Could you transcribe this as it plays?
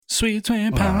Sweet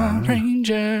Sweet Power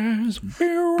Rangers.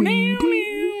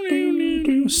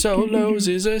 Solos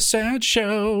is a sad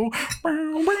show.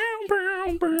 What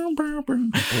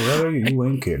are you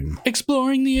winking?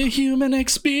 Exploring the human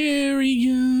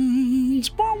experience.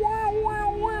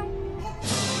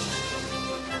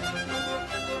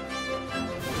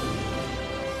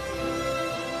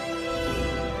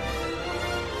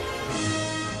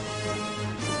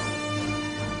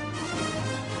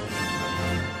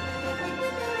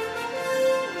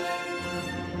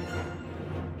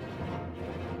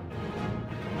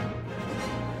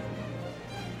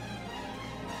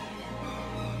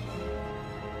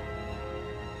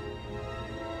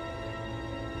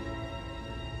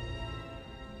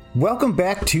 Welcome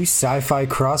back to Sci-Fi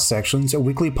Cross Sections, a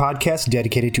weekly podcast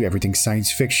dedicated to everything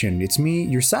science fiction. It's me,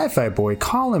 your sci-fi boy,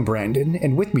 Colin Brandon,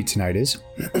 and with me tonight is...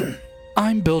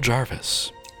 I'm Bill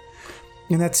Jarvis.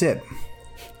 And that's it.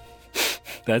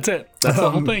 That's it. That's the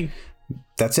whole thing.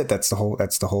 That's it. That's the whole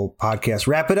podcast.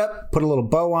 Wrap it up, put a little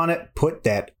bow on it, put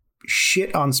that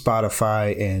shit on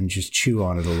Spotify, and just chew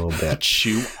on it a little bit.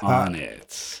 Chew on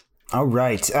it. All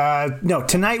right. No,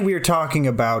 tonight we are talking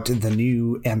about the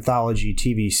new anthology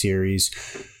TV series,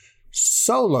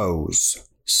 Solos.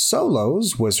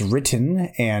 Solos was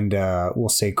written and, we'll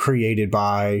say created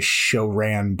by, show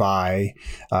ran by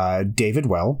David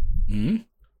Well. Mm-hmm.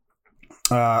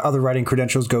 Other writing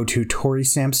credentials go to Tori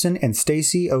Sampson and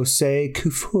Stacey Osei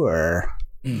Kuffour.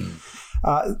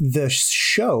 The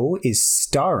show is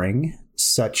starring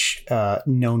such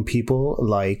known people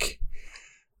like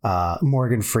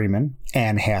Morgan Freeman,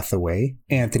 Anne Hathaway,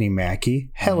 Anthony Mackie,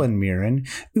 Helen Mirren,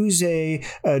 Uze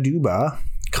Aduba,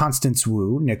 Constance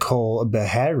Wu, Nicole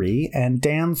Beharie, and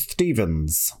Dan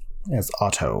Stevens as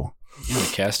Otto. Yeah,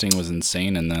 the casting was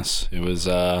insane in this. It was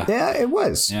yeah, it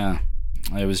was. Yeah.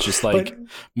 It was just like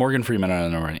Morgan Freeman, I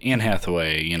don't know, Anne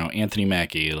Hathaway, Anthony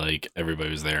Mackie, like everybody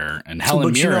was there, and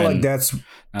Helen Mirren. Like that's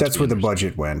where the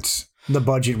budget went. The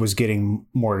budget was getting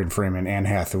Morgan Freeman, Anne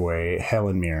Hathaway,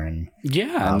 Helen Mirren.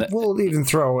 Yeah. We'll even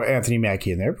throw Anthony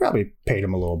Mackie in there. Probably paid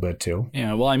him a little bit too.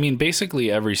 Yeah. Well, I mean, basically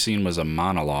every scene was a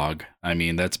monologue. I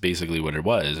mean, that's basically what it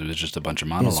was. It was just a bunch of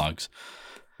monologues.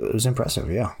 It was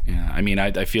impressive. Yeah. Yeah. I mean,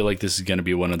 I feel like this is going to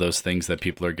be one of those things that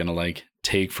people are going to like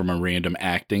take from a random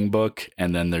acting book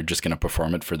and then they're just going to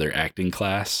perform it for their acting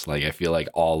class. Like, I feel like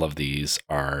all of these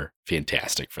are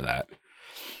fantastic for that.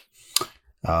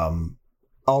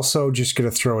 Also, just going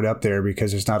to throw it up there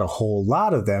because there's not a whole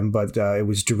lot of them, but it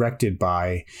was directed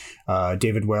by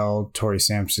David Well, Tori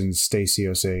Sampson, Stacey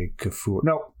Osei Kuffour.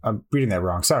 No, I'm reading that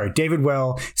wrong. Sorry. David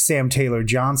Well, Sam Taylor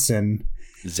Johnson,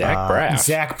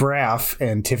 Zach Braff,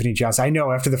 and Tiffany Johnson. I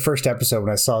know after the first episode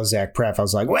when I saw Zach Braff, I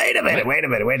was like, wait a minute.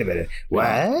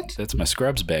 What? That's my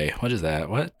Scrubs Bay. What is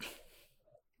that? What?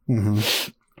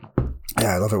 Mm-hmm.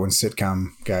 Yeah, I love it when sitcom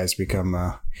guys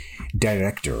become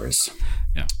directors.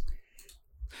 Yeah.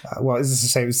 Well, it's the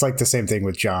same. It's like the same thing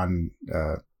with John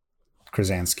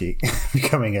Krasinski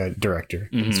becoming a director.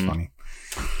 Mm-hmm. It's funny.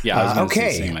 Yeah, I was going to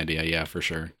say the same idea. Yeah, for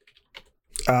sure.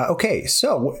 Okay,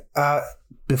 so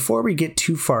before we get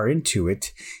too far into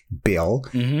it, Bill,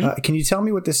 can you tell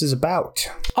me what this is about?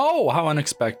 Oh, how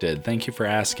unexpected. Thank you for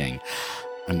asking.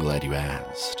 I'm glad you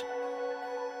asked.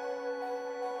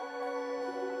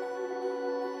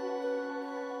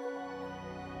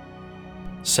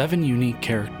 Seven unique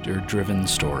character-driven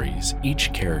stories.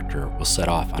 Each character will set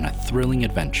off on a thrilling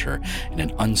adventure in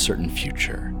an uncertain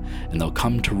future, and they'll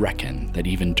come to reckon that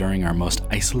even during our most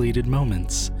isolated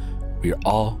moments, we are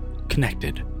all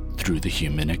connected through the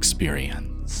human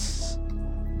experience.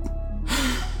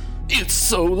 It's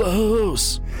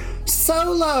Solos!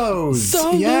 Solos!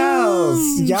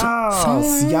 Yes,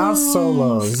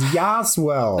 Solos. Yes,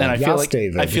 well. And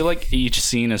David. I feel like each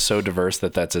scene is so diverse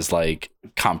that's as like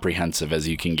comprehensive as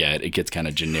you can get. It gets kind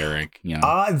of generic,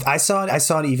 I saw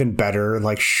an even better,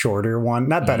 like shorter one.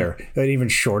 Not better, an even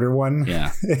shorter one.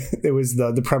 Yeah. It was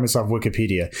the premise off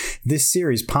Wikipedia. This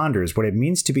series ponders what it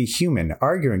means to be human,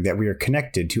 arguing that we are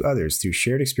connected to others through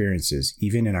shared experiences,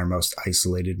 even in our most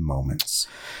isolated moments.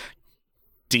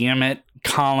 Damn it,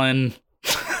 Colin.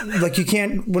 Like you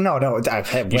can't. Well, no.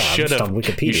 You should have. On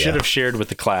Wikipedia. You should have shared with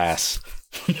the class.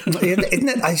 Isn't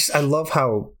it? I love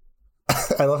how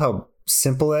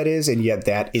simple that is, and yet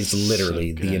that is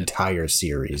literally the entire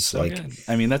series. So like, good.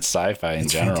 I mean, that's sci-fi in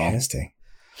general. Fantastic.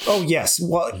 Oh yes.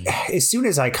 Well, as soon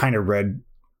as I kind of read,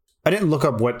 I didn't look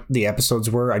up what the episodes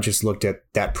were. I just looked at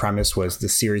that premise was the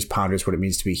series ponders what it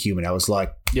means to be human. I was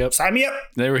like, yep, sign me up.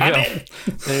 There we go.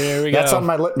 There we go. That's on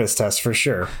my litmus test for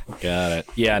sure. Got it.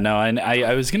 Yeah, no, and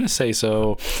I was going to say,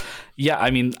 so Yeah,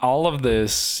 I mean, all of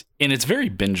this, and it's very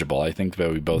bingeable. I think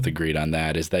that we both agreed on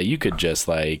that, is that you could just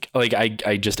I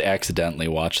just accidentally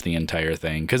watched the entire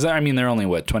thing. Because, I mean, they're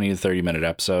only, 20 to 30 minute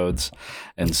episodes.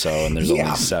 And there's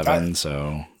only 7.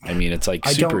 So, I mean, it's like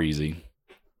super easy.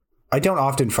 I don't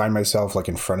often find myself like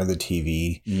in front of the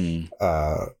TV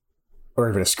or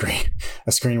even a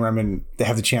screen where they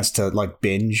have the chance to like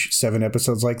binge 7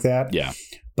 episodes like that. Yeah.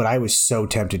 But I was so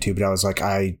tempted to, but I was like,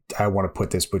 I want to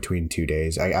put this between 2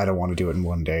 days. I don't want to do it in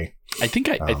one day. I think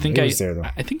I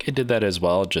did that as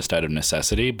well, just out of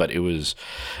necessity, but it was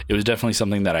definitely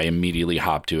something that I immediately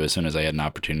hopped to as soon as I had an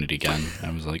opportunity again.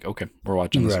 I was like, okay, we're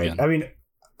watching this again. I mean,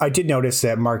 I did notice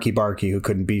that Marky Barky, who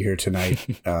couldn't be here tonight,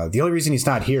 the only reason he's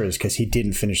not here is because he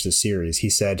didn't finish the series. He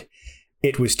said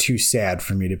it was too sad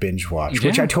for me to binge watch,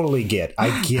 which I totally get.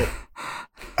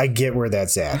 I get where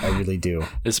that's at. I really do.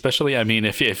 Especially, I mean,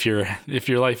 if your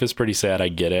life is pretty sad, I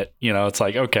get it. You know, it's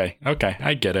like, okay, I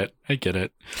get it.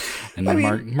 And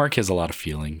then Mark has a lot of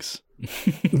feelings.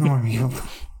 No, I mean,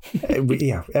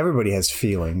 yeah, everybody has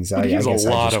feelings. He has a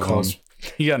lot of them.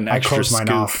 You got an extra I close mine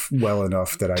scoop. off well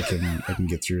enough that I can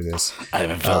get through this. I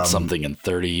haven't felt something in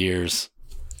 30 years.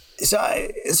 So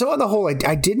on the whole,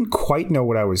 I didn't quite know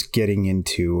what I was getting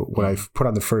into when I put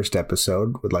on the first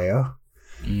episode with Leia.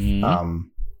 Mm-hmm.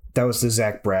 That was the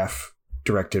Zach Braff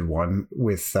directed one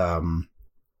with the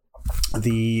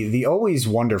always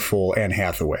wonderful Anne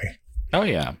Hathaway. Oh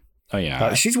yeah.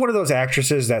 She's one of those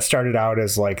actresses that started out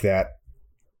as like that,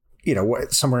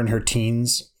 somewhere in her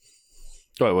teens.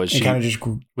 What was she?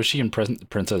 Was she in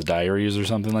Princess Diaries or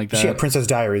something like that? She had Princess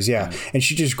Diaries, yeah. And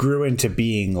she just grew into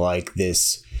being like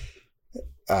this.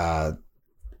 I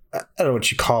don't know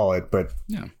what you call it, but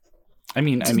yeah. I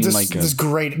mean, this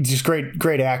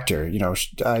great actor.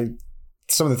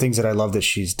 Some of the things that I love that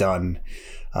she's done.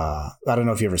 I don't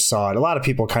know if you ever saw it. A lot of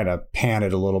people kind of pan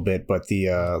it a little bit, but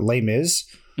the Les Mis,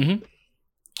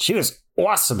 she was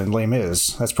awesome in Les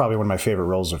Mis. That's probably one of my favorite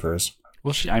roles of hers.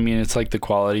 Well, it's like the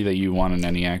quality that you want in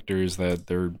any actor is that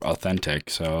they're authentic.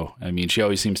 So, I mean, she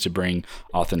always seems to bring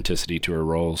authenticity to her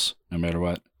roles, no matter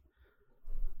what.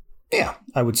 Yeah,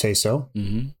 I would say so.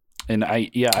 Mm-hmm. And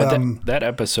that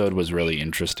episode was really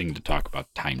interesting to talk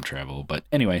about time travel. But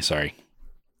anyway, sorry.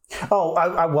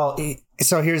 Oh,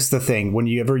 so here's the thing.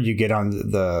 Whenever you get on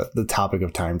the topic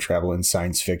of time travel in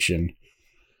science fiction,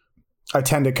 I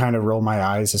tend to kind of roll my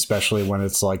eyes, especially when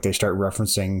it's like they start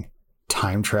referencing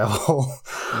time travel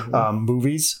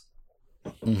movies.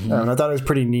 Mm-hmm. And I thought it was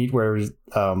pretty neat where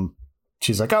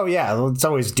she's like, oh yeah, well, it's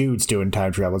always dudes doing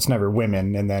time travel. It's never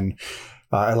women. And then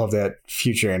I love that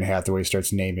future Anne Hathaway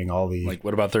starts naming all the... Like,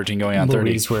 what about 13 going on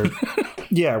 30? Where,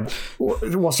 yeah,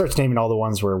 well, starts naming all the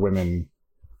ones where women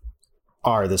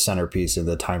are the centerpiece of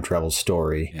the time travel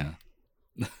story. Yeah.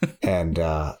 And...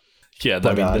 that's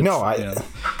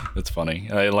funny.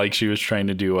 She was trying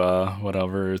to do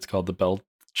whatever it's called, the Bell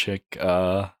Chick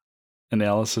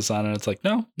analysis on it. It's like,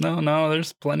 no,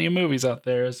 there's plenty of movies out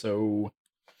there, so...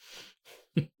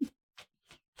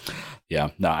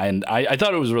 Yeah, no, and I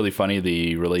thought it was really funny,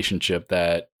 the relationship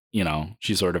that,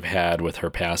 she sort of had with her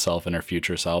past self and her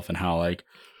future self, and how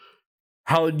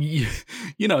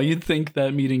you'd think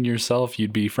that meeting yourself,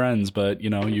 you'd be friends, but,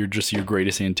 you're just your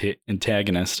greatest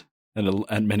antagonist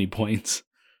at many points.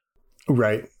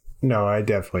 Right. No, I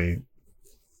definitely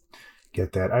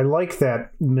get that. I like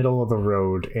that middle of the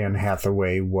road Anne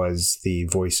Hathaway was the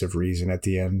voice of reason at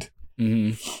the end.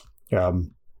 Mm-hmm.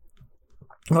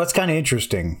 Well, it's kind of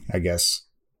interesting, I guess.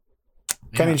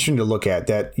 Kind of interesting to look at,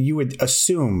 that you would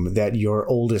assume that your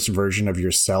oldest version of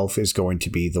yourself is going to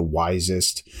be the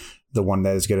wisest, the one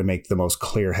that is going to make the most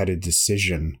clear-headed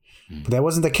decision. But that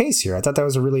wasn't the case here. I thought that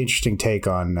was a really interesting take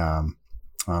on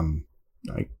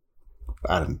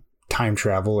time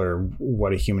travel, or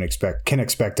what a human can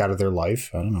expect out of their life.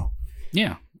 I don't know.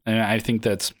 Yeah. And I think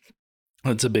that's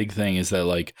a big thing, is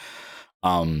that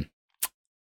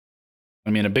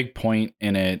a big point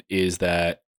in it is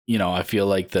that, I feel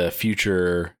like the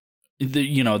future,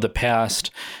 the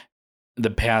past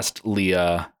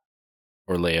Leah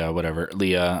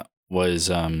was,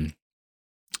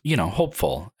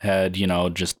 hopeful, had,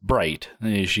 just bright.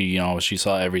 She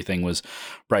saw everything was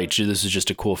bright. This is just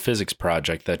a cool physics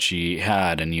project that she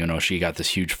had. And, she got this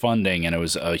huge funding, and it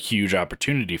was a huge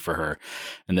opportunity for her.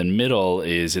 And then middle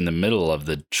is in the middle of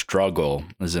the struggle,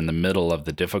 is in the middle of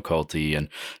the difficulty. And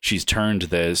she's turned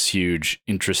this huge,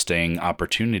 interesting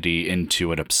opportunity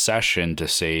into an obsession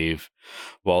to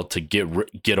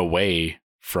get away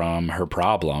from her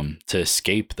problem, to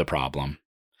escape the problem.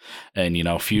 And,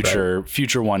 future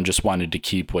one just wanted to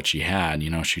keep what she had.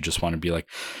 She just wanted to be like,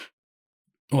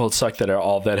 well, it sucked that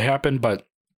all that happened, but,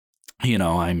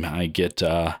 I get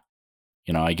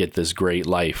I get this great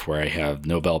life where I have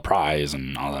Nobel Prize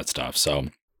and all that stuff. So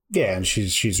yeah, and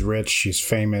she's rich, she's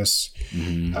famous,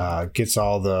 gets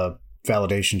all the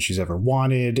validation she's ever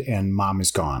wanted, and mom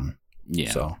is gone.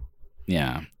 Yeah. So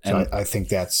yeah. So I think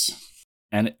that's...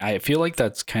 And I feel like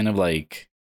that's kind of like,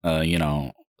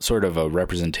 sort of a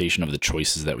representation of the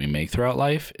choices that we make throughout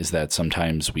life, is that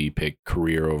sometimes we pick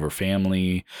career over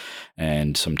family,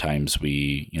 and sometimes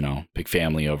we, pick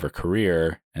family over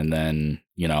career. And then,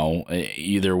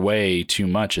 either way, too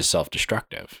much is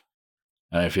self-destructive.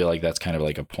 And I feel like that's kind of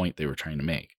like a point they were trying to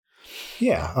make.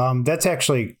 Yeah, that's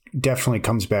actually definitely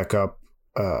comes back up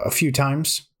a few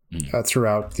times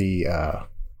throughout the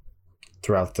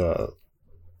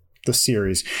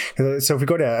series. So if we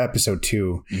go to episode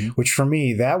 2, which for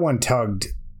me, that one tugged.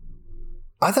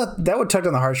 I thought that one tugged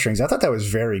on the heartstrings. I thought that was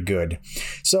very good.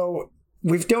 So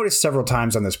we've noticed several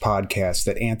times on this podcast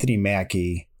that Anthony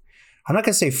Mackie, I'm not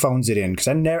going to say phones it in, because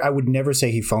I would never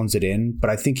say he phones it in, but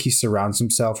I think he surrounds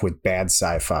himself with bad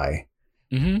sci-fi.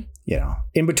 In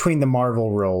between the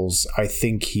Marvel roles, I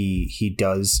think he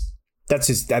does. I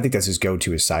think that's his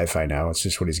go-to is sci-fi now. It's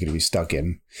just what he's going to be stuck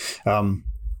in.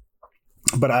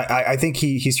 But I think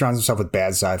he surrounds himself with bad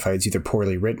sci-fi. It's either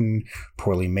poorly written,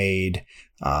 poorly made.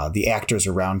 The actors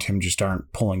around him just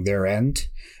aren't pulling their end.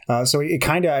 So it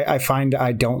kind of, I find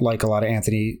I don't like a lot of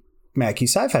Anthony Mackie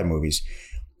sci-fi movies.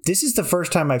 This is the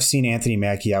first time I've seen Anthony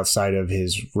Mackie outside of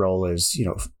his role as,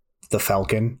 the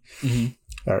Falcon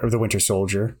or the Winter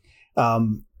Soldier. Not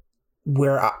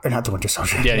the Winter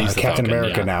Soldier, he's Captain Falcon,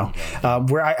 America now.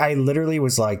 Where I literally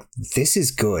was like, this is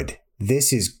good.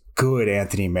 This is good,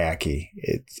 Anthony Mackie.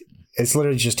 It's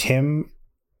literally just him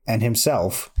and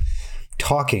himself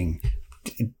talking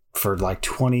for like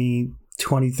 20,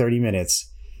 30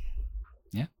 minutes.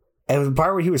 Yeah. And the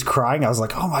part where he was crying, I was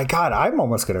like, oh my God, I'm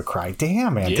almost going to cry.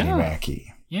 Damn, Anthony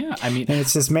Mackie. Yeah, I mean... And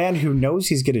it's this man who knows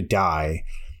he's going to die,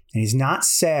 and he's not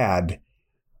sad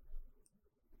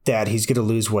that he's going to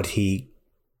lose what he's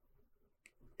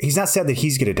not sad that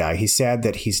he's going to die. He's sad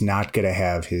that he's not going to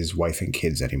have his wife and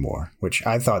kids anymore, which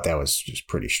I thought that was just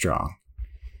pretty strong.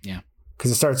 Yeah.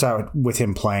 Because it starts out with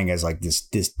him playing as like this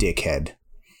dickhead.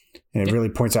 And it really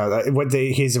points out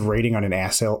he's a rating on an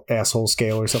asshole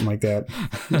scale or something like that.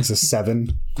 It's a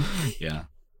 7. Yeah.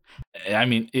 I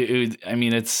mean,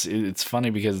 it's funny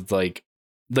because it's like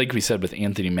we said with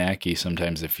Anthony Mackie,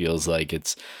 sometimes it feels like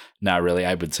it's not really,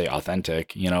 I would say,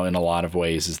 authentic, in a lot of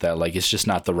ways, is that like, it's just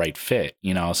not the right fit.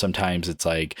 Sometimes it's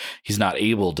like he's not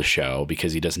able to show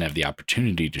because he doesn't have the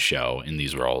opportunity to show in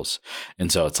these roles.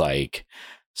 And so it's like,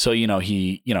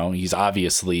 he's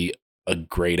obviously a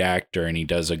great actor and he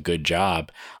does a good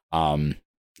job.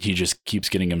 He just keeps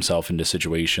getting himself into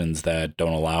situations that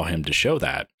don't allow him to show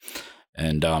that.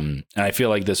 And I feel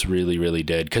like this really, really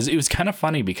did, because it was kind of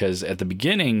funny because at the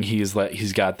beginning he's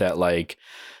got that like,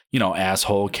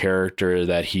 asshole character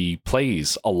that he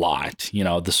plays a lot,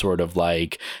 the sort of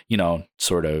like,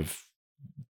 sort of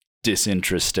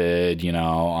disinterested,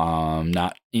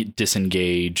 not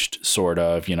disengaged sort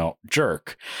of,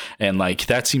 jerk. And like,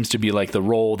 that seems to be like the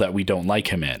role that we don't like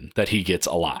him in, that he gets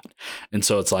a lot. And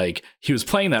so it's like, he was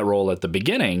playing that role at the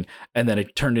beginning and then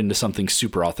it turned into something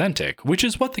super authentic, which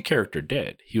is what the character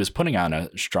did. He was putting on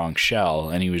a strong shell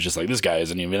and he was just like, this guy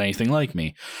isn't even anything like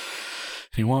me.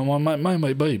 He want my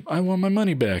I want my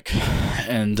money back.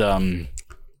 And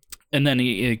then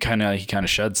he kind of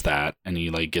sheds that and he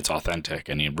like gets authentic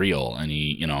and he real and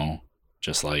he,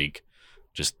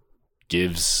 just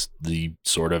gives the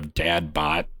sort of dad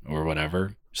bot or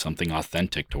whatever something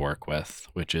authentic to work with,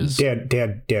 which is Dad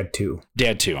 2.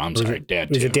 Dad 2. I'm sorry. Dad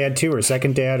 2. Is it Dad 2 or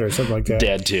Second Dad or something like that?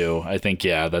 Dad 2. I think,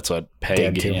 yeah, that's what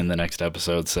Peg in the next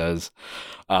episode says.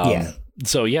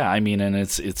 So yeah, I mean, and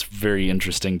it's very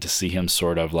interesting to see him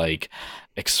sort of like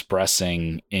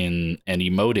expressing in and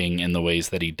emoting in the ways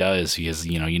that he does, because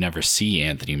you never see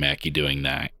Anthony Mackie doing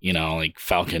that. Like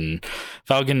Falcon,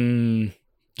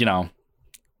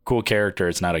 cool character.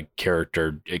 It's not a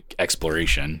character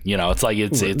exploration. It's like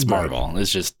it's Marvel. Right.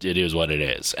 It's just, it is what it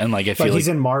is. And like I feel like he's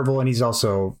in Marvel and he's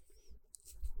also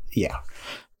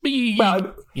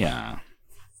well,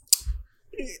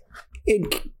 in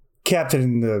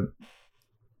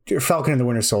Falcon and the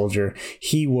Winter Soldier,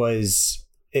 he was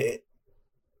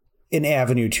an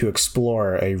avenue to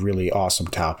explore a really awesome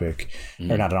topic,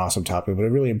 or not an awesome topic, but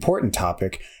a really important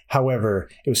topic. However,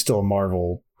 it was still a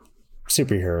Marvel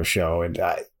superhero show. And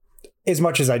as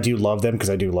much as I do love them, because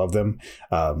I do love them,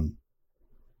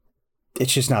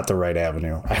 it's just not the right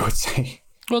avenue, I would say.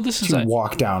 Well, this is to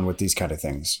walk down with these kind of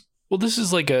things. Well, this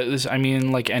is like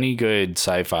like any good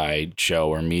sci-fi show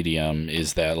or medium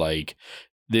is that like,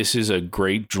 this is a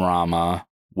great drama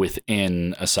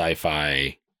within a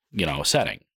sci-fi,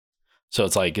 setting. So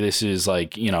it's like, this is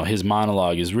like, his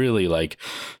monologue is really like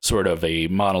sort of a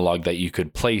monologue that you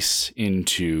could place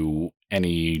into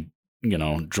any,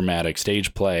 dramatic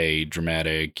stage play,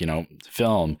 dramatic,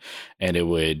 film, and it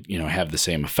would, have the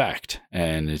same effect.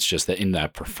 And it's just that in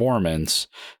that performance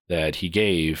that he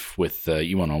gave with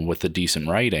the, with the decent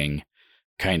writing,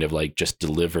 kind of like just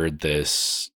delivered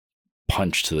this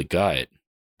punch to the gut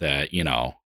that,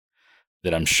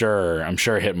 that I'm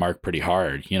sure hit Mark pretty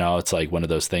hard. It's like one of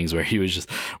those things where he was just,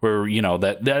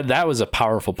 that was a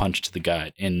powerful punch to the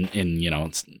gut in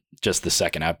it's just the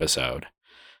second episode.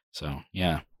 So,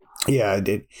 yeah. Yeah.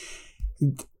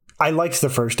 I liked the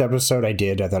first episode. I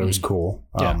thought it was cool.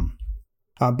 Yeah.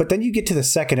 But then you get to the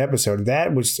second episode.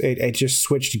 That was, it just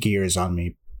switched gears on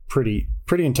me pretty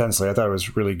intensely. I thought it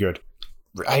was really good.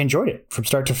 I enjoyed it from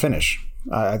start to finish.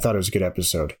 I thought it was a good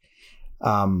episode.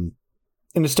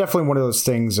 And it's definitely one of those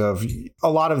things of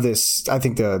a lot of this. I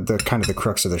think the kind of the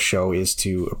crux of the show is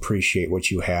to appreciate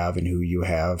what you have and who you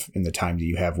have and the time that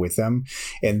you have with them.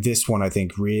 And this one, I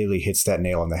think, really hits that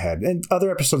nail on the head. And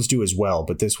other episodes do as well,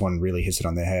 but this one really hits it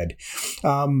on the head.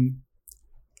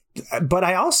 But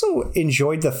I also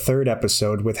enjoyed the third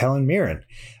episode with Helen Mirren.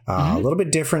 A little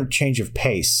bit different change of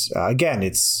pace. Again,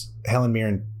 it's Helen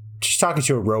Mirren. She's talking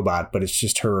to a robot, but it's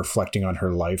just her reflecting on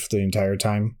her life the entire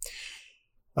time.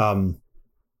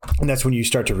 And that's when you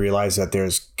start to realize that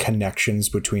there's connections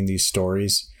between these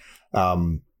stories.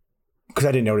 Because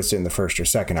I didn't notice it in the first or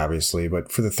second, obviously.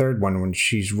 But for the third one, when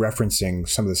she's referencing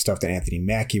some of the stuff that Anthony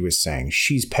Mackie was saying,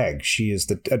 she's Peg. She is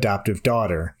the adoptive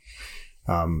daughter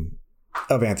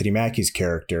of Anthony Mackie's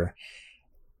character.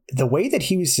 The way that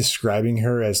he was describing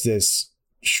her as this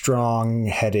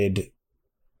strong-headed,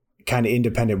 kind of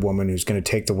independent woman who's going to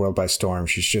take the world by storm.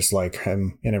 She's just like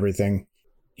him and everything.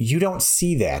 You don't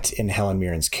see that in Helen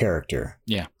Mirren's character.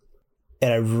 Yeah.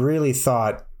 And I really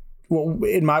thought,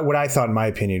 what I thought in my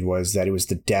opinion was that it was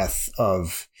the death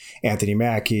of Anthony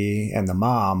Mackie and the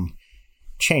mom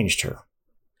changed her.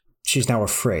 She's now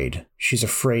afraid. She's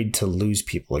afraid to lose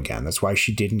people again. That's why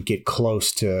she didn't get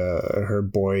close to her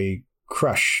boy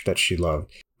crush that she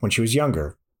loved when she was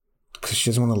younger, because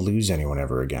she doesn't want to lose anyone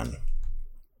ever again.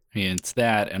 It's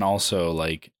that, and also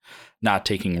like not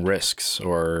taking risks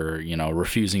or,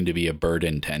 refusing to be a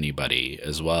burden to anybody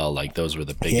as well. Like those were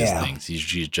the biggest things.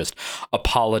 She just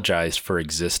apologized for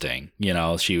existing.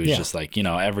 She was just like,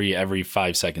 every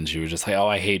 5 seconds she was just like, oh,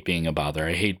 I hate being a bother.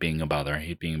 I hate being a bother. I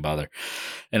hate being a bother.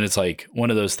 And it's like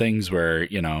one of those things where,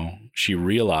 she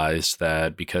realized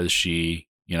that because she,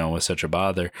 was such a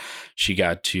bother, she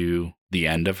got to the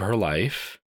end of her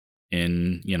life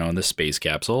in, in the space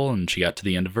capsule, and she got to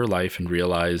the end of her life and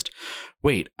realized,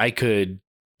 wait, I could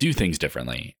do things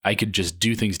differently. I could just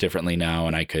do things differently now,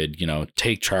 and I could,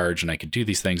 take charge, and I could do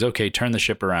these things. Okay, turn the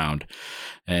ship around,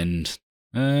 and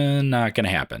not going to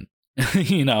happen.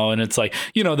 And it's like,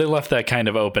 they left that kind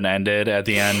of open-ended at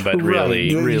the end, but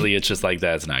really, it's just like,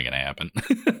 that's not going to happen.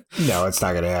 No, it's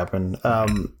not going to happen.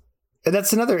 And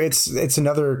that's another, it's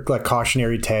another like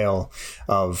cautionary tale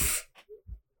of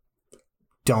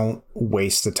don't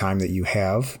waste the time that you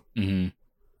have. Mm-hmm.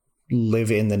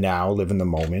 Live in the now, live in the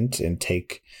moment, and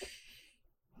take,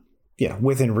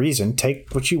 within reason,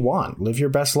 take what you want, live your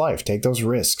best life, take those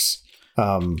risks.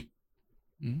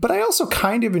 But I also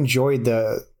kind of enjoyed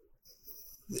the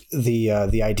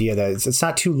idea that it's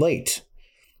not too late.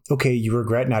 Okay, you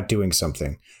regret not doing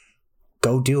something,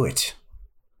 go do it.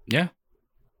 Yeah.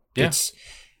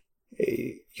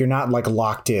 You're not like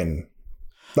locked in.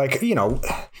 Like,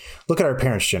 look at our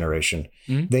parents' generation.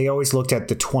 Mm-hmm. They always looked at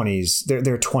the 20s,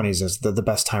 their 20s as the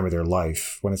best time of their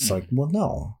life, when it's like, well,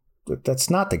 no, that's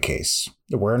not the case.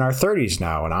 We're in our 30s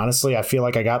now. And honestly, I feel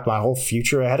like I got my whole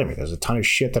future ahead of me. There's a ton of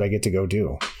shit that I get to go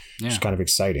do. Yeah. It's kind of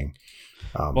exciting.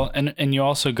 Well, and you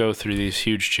also go through these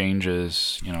huge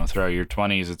changes, throughout your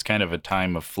 20s. It's kind of a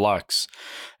time of flux,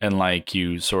 and like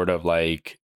you sort of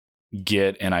like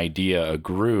get an idea, a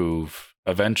groove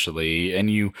eventually, and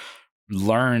you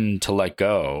learn to let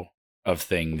go of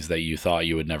things that you thought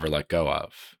you would never let go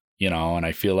of, and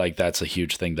I feel like that's a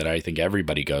huge thing that I think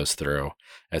everybody goes through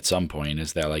at some point,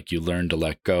 is that like you learn to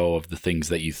let go of the things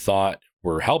that you thought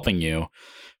were helping you,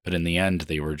 but in the end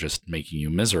they were just making you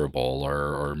miserable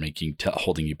or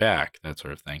holding you back, that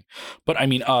sort of thing. But I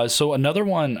mean, so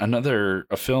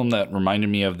a film that reminded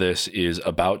me of this is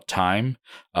About Time,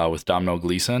 with Domhnall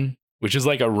Gleeson, which is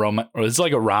like it's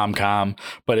like a rom-com,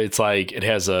 but it's like it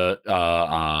has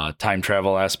a time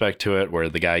travel aspect to it, where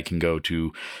the guy can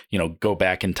go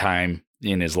back in time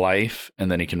in his life,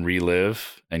 and then he can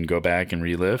relive and go back and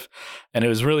relive. And it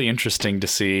was really interesting to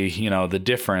see, the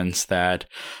difference that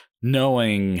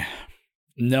knowing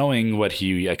what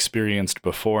he experienced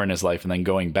before in his life and then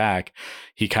going back,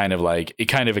 it kind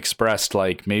of expressed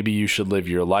like maybe you should live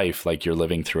your life like you're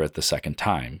living through it the second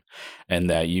time, and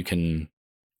that you can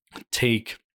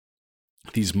take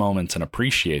these moments and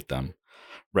appreciate them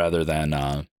rather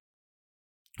than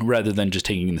just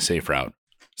taking the safe route.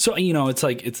 So, it's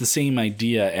like, it's the same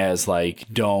idea as like,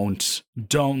 don't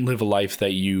live a life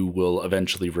that you will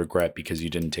eventually regret because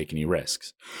you didn't take any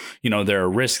risks. There are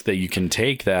risks that you can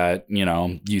take that,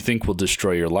 you think will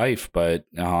destroy your life, but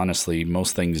honestly,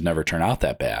 most things never turn out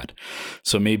that bad.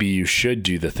 So maybe you should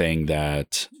do the thing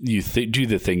that do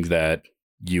the things that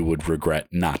you would regret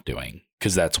not doing,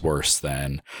 because that's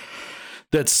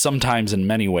sometimes in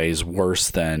many ways worse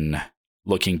than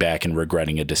looking back and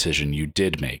regretting a decision you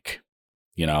did make.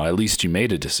 At least you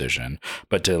made a decision,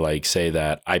 but to like say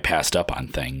that I passed up on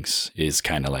things is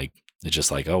kind of like, it's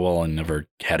just like, oh, well, I never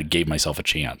gave myself a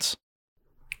chance.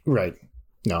 Right.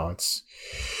 No, it's,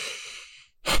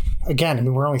 again, I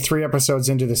mean, we're only 3 episodes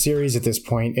into the series at this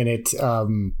point, and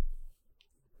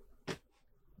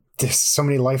there's so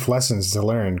many life lessons to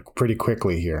learn pretty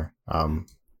quickly here. All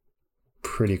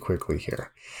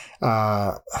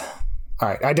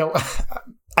right.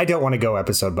 I don't want to go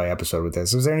episode by episode with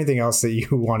this. Was there anything else that you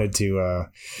wanted to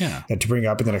bring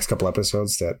up in the next couple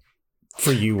episodes that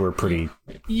for you were pretty?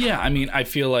 Yeah, I mean, I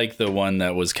feel like the one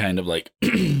that was kind of like,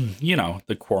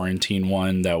 the quarantine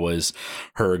one, that was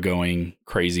her going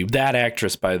crazy. That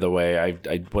actress, by the way,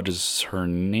 I what is her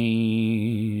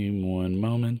name? One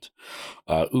moment.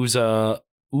 Uzo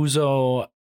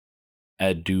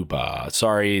Aduba.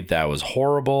 Sorry, that was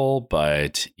horrible,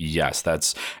 but yes,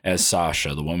 that's as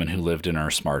Sasha, the woman who lived in our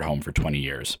smart home for 20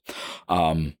 years.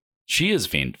 She has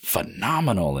been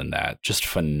phenomenal in that, just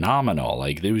phenomenal.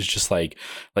 Like, there was just like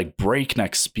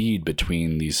breakneck speed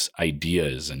between these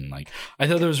ideas, and like I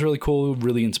thought that was really cool,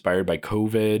 really inspired by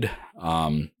COVID.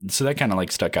 So that kind of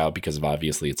like stuck out because of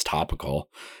obviously it's topical,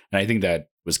 and I think that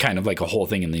was kind of like a whole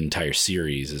thing in the entire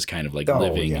series is kind of like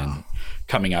living and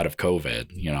coming out of COVID,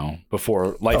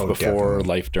 before, definitely.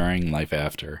 life during, life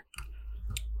after.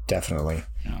 Definitely.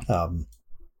 Yeah.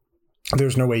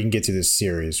 There's no way you can get to this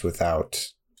series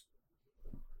without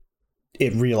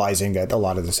it realizing that a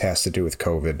lot of this has to do with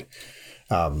COVID,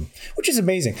 which is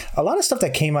amazing. A lot of stuff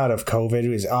that came out of COVID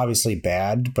was obviously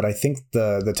bad, but I think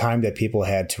the time that people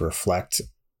had to reflect,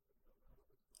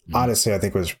 honestly, I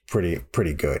think was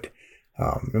pretty good.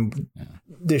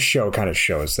 This show kind of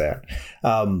shows that.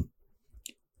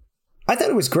 I thought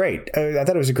it was great. I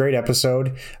thought it was a great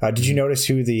episode. Did you notice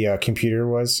who the computer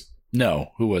was?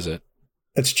 No, who was it?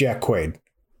 It's Jack Quaid.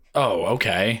 Oh,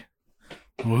 okay.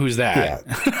 Well, who's that?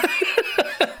 Yeah.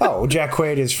 Oh, Jack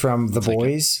Quaid is from The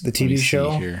Boys, the TV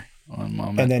show. Here. One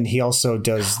moment. And then he also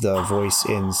does the voice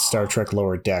in Star Trek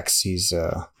Lower Decks. He's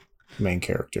a main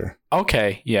character.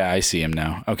 Okay. Yeah, I see him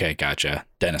now. Okay, gotcha.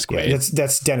 Dennis Quaid. Yeah,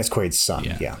 that's Dennis Quaid's son.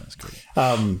 Yeah.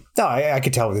 No, I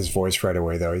could tell with his voice right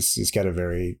away, though. He's got a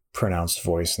very pronounced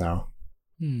voice now.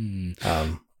 Yeah,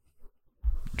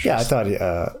 I thought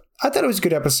it was a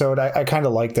good episode. I kind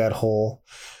of like that whole.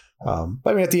 I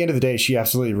mean, at the end of the day, she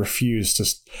absolutely refused to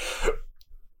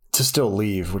still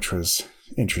leave, which was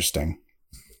interesting.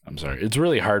 I'm sorry. It's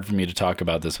really hard for me to talk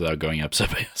about this without going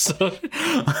episode by episode.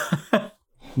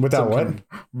 Without what?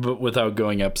 But without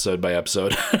going episode by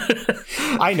episode.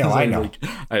 I know.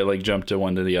 I jumped to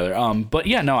one to the other. But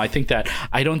yeah, no, I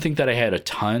don't think that I had a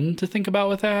ton to think about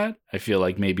with that. I feel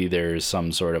like maybe there's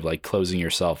some sort of like closing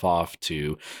yourself off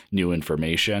to new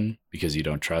information because you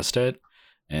don't trust it,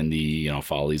 and the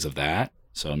follies of that.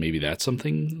 So maybe that's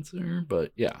something that's there.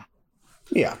 But yeah.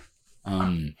 Yeah.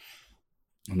 And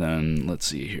then let's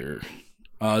see here.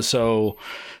 So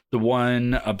the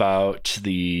one about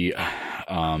the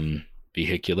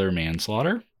vehicular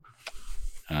manslaughter,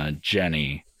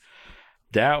 Jenny,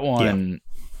 that one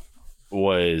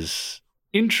was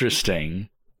interesting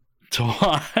to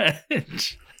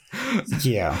watch.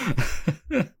 Yeah.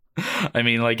 I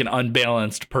mean, like an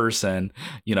unbalanced person,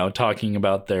 talking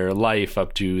about their life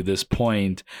up to this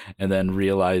point and then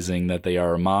realizing that they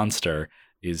are a monster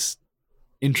is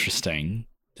interesting,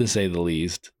 to say the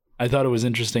least. I thought it was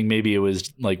interesting. Maybe it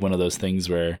was like one of those things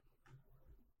where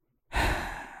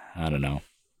I don't know,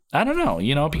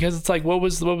 because it's like, what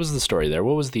was the story there?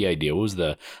 What was the idea? What was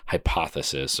the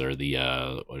hypothesis or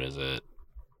the what is it?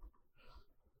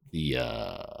 The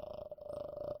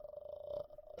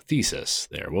thesis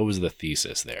there. What was the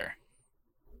thesis there?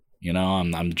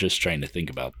 I'm just trying to think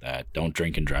about that. Don't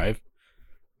drink and drive.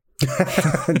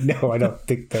 No, I don't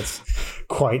think that's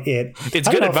quite it. It's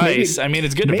good advice.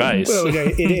 It's good advice. Well,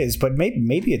 it is, but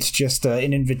maybe it's just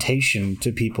an invitation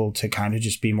to people to kind of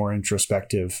just be more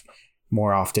introspective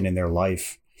more often in their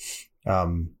life. What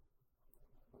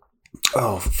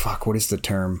is the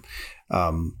term?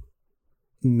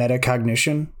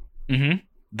 Metacognition. Mm-hmm.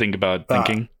 Think about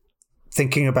thinking.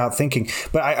 Thinking about thinking.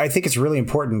 But I think it's really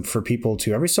important for people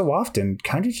to every so often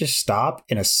kind of just stop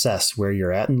and assess where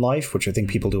you're at in life, which I think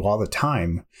people do all the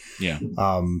time. Yeah.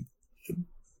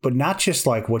 But not just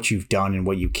like what you've done and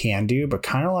what you can do, but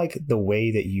kind of like the way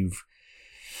that you've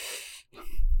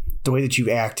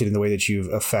acted and the way that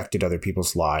you've affected other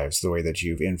people's lives, the way that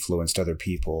you've influenced other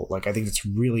people. Like, I think it's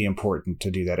really important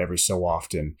to do that every so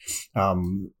often.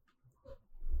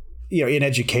 In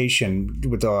education,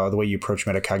 with the way you approach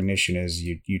metacognition is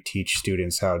you teach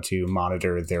students how to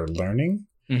monitor their learning.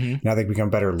 Mm-hmm. And I think become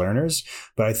better learners.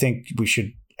 But I think we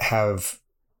should have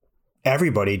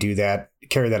everybody do that,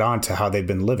 carry that on to how they've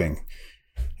been living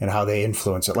and how they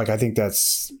influence it. Like, I think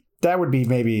that would be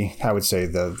maybe, I would say,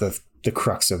 the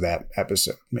crux of that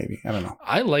episode. Maybe, I don't know.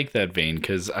 I like that vein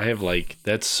because I have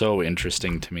that's so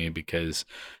interesting to me because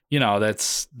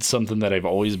that's something that I've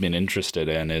always been interested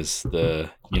in is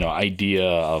the, idea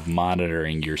of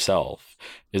monitoring yourself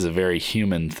is a very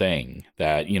human thing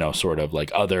that, sort of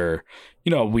like other,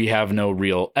 we have no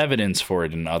real evidence for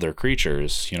it in other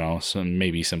creatures, so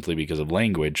maybe simply because of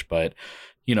language, but,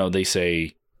 they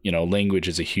say, language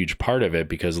is a huge part of it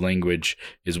because language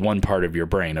is one part of your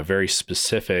brain, a very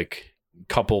specific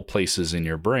couple places in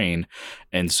your brain,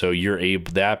 and so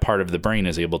that part of the brain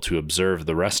is able to observe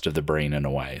the rest of the brain in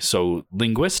a way. So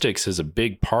linguistics is a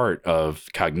big part of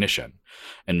cognition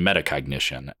and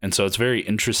metacognition, and so it's very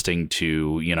interesting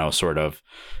to sort of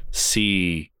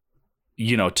see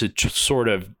to sort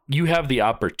of you have the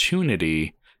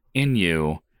opportunity in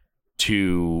you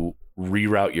to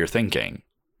reroute your thinking.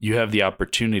 You have the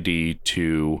opportunity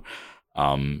to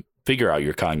figure out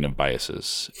your cognitive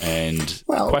biases and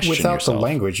question without yourself.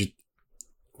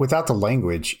 Without the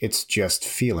language, it's just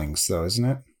feelings, though, isn't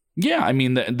it? Yeah,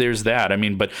 there's that.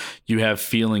 But you have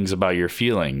feelings about your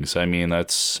feelings.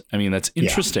 That's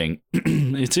interesting. Yeah.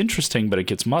 It's interesting, but it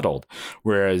gets muddled.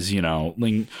 Whereas,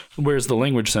 whereas the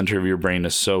language center of your brain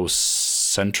is so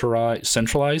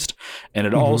centralized, and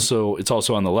it's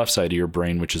also on the left side of your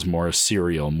brain, which is more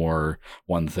serial, more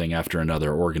one thing after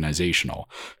another, organizational.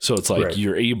 So it's like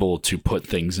you're able to put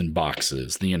things in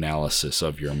boxes, the analysis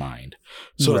of your mind.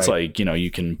 So it's like,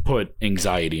 you can put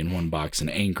anxiety in one box and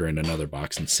anger in another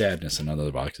box and sadness in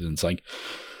another box. And it's like,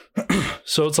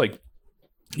 so it's like,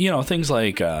 things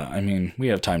like, we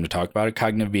have time to talk about it.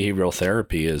 Cognitive behavioral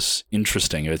therapy is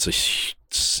interesting. It's a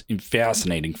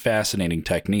fascinating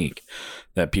technique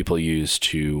that people use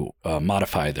to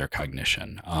modify their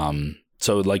cognition.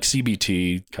 So like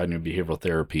CBT, cognitive behavioral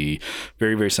therapy,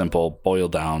 very, very simple,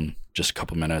 boiled down, just a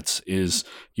couple minutes, is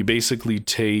you basically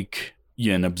take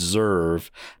and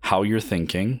observe how you're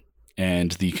thinking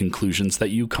and the conclusions that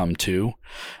you come to,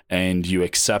 and you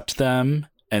accept them,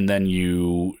 and then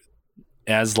you,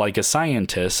 as like a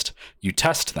scientist, you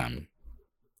test them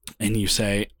and you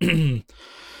say,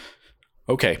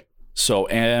 okay, so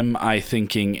am I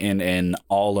thinking in an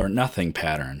all or nothing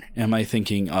pattern? Am I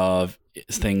thinking of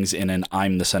things in an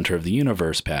I'm the center of the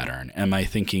universe pattern? Am I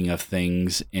thinking of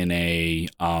things in a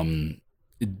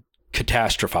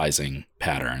catastrophizing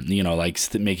pattern, like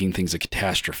making things a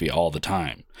catastrophe all the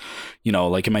time?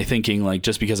 Like, am I thinking like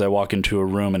just because I walk into a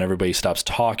room and everybody stops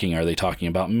talking, are they talking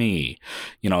about me?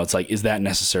 It's like, is that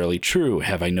necessarily true?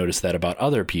 Have I noticed that about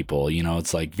other people?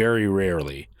 It's like very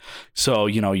rarely. So,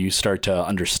 you start to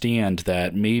understand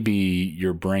that maybe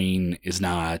your brain is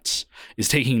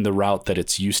taking the route that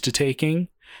it's used to taking.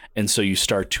 And so you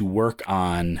start to work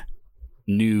on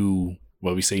new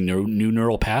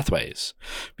neural pathways,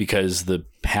 because the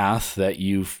path that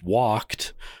you've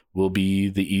walked will be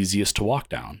the easiest to walk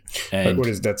down. And what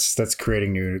is that's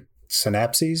creating new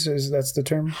synapses? That's the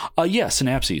term? Yeah,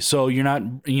 synapses. So you're not,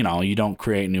 you don't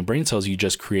create new brain cells, you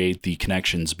just create the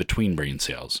connections between brain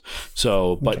cells.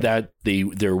 So, but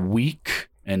they're weak,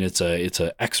 and it's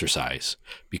a exercise,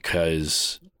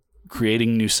 because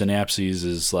creating new synapses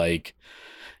is like,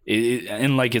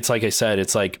 it's like I said,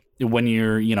 it's like when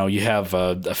you have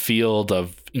a field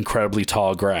of incredibly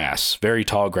tall grass, very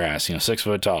tall grass, 6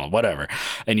 foot tall, whatever.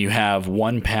 And you have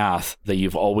one path that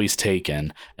you've always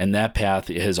taken, and that path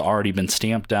has already been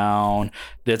stamped down.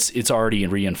 It's already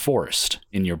reinforced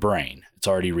in your brain. It's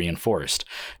already reinforced.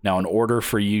 Now, in order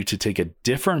for you to take a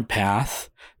different path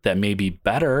that may be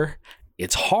better,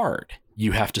 it's hard.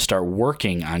 You have to start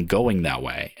working on going that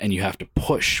way, and you have to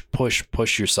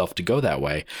push yourself to go that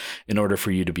way in order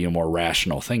for you to be a more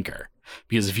rational thinker.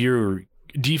 Because if you're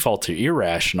default to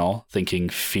irrational, thinking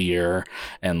fear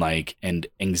and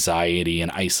anxiety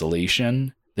and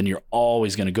isolation, then you're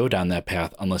always going to go down that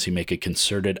path unless you make a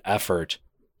concerted effort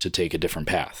to take a different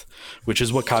path, which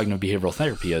is what cognitive behavioral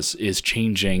therapy is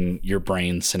changing your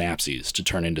brain synapses to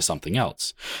turn into something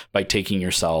else by taking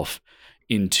yourself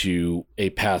into a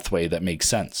pathway that makes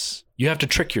sense. You have to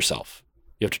trick yourself.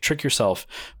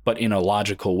 But in a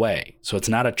logical way. So it's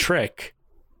not a trick.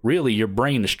 Really, your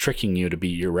brain is tricking you to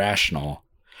be irrational,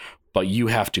 but you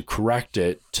have to correct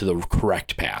it to the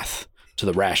correct path, to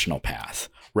the rational path,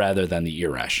 rather than the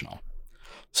irrational.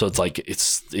 So it's like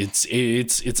it's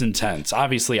intense.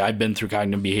 Obviously, I've been through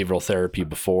cognitive behavioral therapy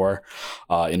before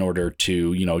in order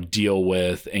to deal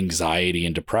with anxiety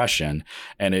and depression,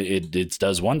 and it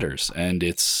does wonders. And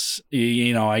it's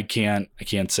I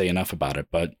can't say enough about it.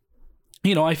 But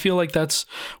I feel like that's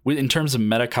in terms of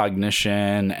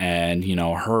metacognition and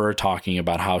her talking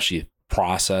about how she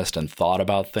processed and thought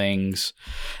about things,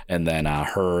 and then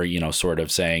her sort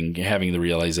of having the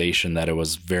realization that it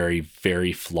was very,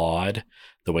 very flawed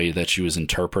the way that she was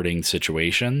interpreting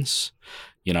situations,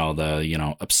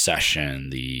 the obsession,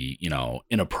 the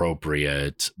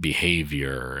inappropriate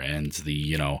behavior, and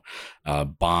the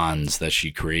bonds that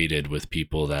she created with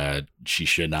people that she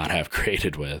should not have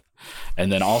created with.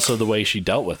 And then also the way she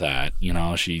dealt with that,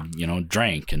 she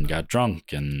drank and got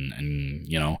drunk and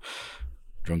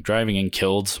drunk driving and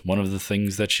killed one of the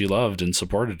things that she loved and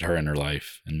supported her in her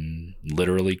life, and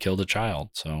literally killed a child.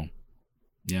 So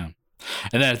yeah.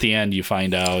 And then at the end, you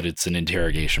find out it's an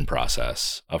interrogation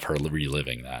process of her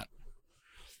reliving that.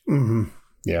 Mm-hmm.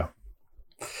 Yeah.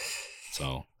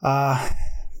 So.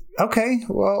 Okay.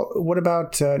 Well, what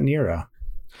about Nira?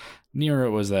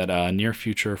 Nira was that near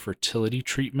future fertility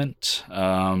treatment.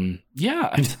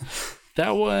 Yeah,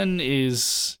 that one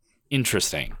is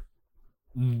interesting.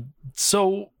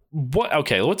 So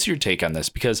okay, what's your take on this?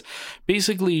 Because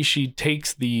basically she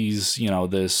takes these,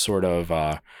 this sort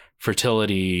of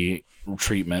fertility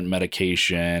treatment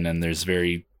medication, and there's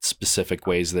very specific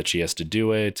ways that she has to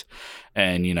do it.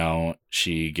 And,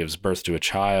 she gives birth to a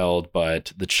child,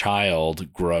 but the child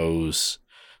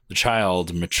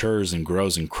matures and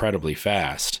grows incredibly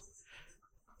fast.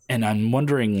 And I'm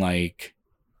wondering,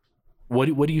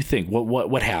 what do you think?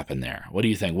 What happened there? What do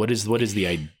you think? What is the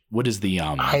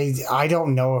I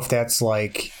don't know if that's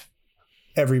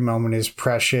every moment is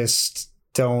precious.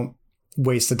 Don't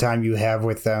waste the time you have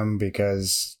with them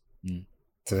because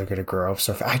they're going to grow up.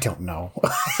 So I don't know.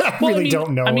 I really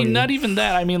don't know. I mean, not even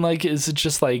that. I mean, is it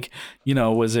just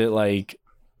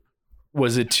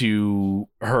was it to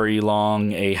hurry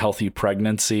along a healthy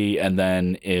pregnancy? And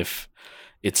then if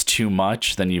it's too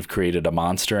much, then you've created a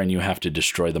monster and you have to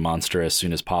destroy the monster as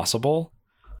soon as possible.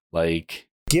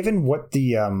 Given what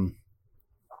the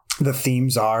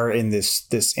themes are in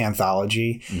this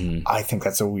anthology, mm-hmm. I think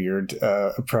that's a weird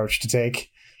approach to take.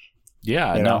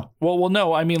 Yeah, no. Well,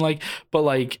 no. I mean, oh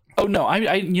no,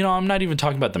 I'm not even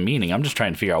talking about the meaning. I'm just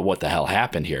trying to figure out what the hell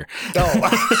happened here. Oh,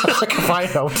 I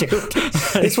know, dude.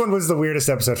 This one was the weirdest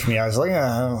episode for me. I was like,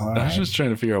 I was just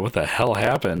trying to figure out what the hell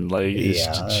happened.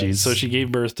 So she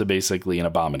gave birth to basically an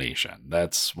abomination.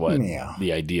 That's what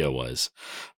the idea was.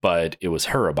 But it was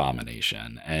her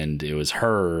abomination, and it was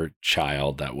her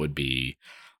child that would be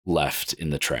left in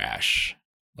the trash,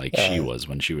 she was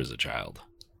when she was a child.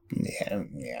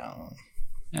 Yeah.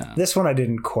 This one I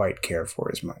didn't quite care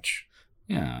for as much.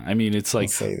 Yeah, I mean, it's I'll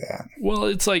say that. Well,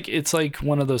 it's like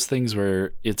one of those things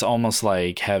where it's almost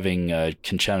like having a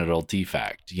congenital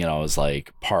defect. Is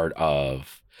part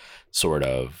of sort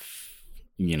of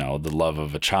the love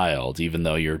of a child, even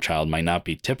though your child might not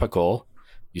be typical.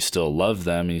 You still love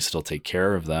them and you still take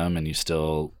care of them and you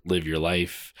still live your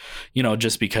life,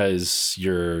 just because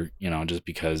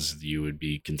because you would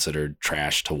be considered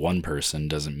trash to one person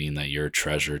doesn't mean that you're a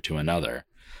treasure to another.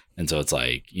 And so it's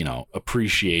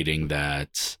appreciating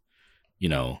that,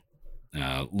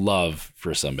 love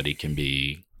for somebody can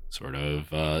be sort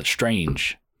of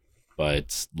strange,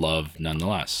 but love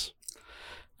nonetheless.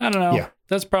 I don't know. Yeah.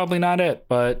 That's probably not it,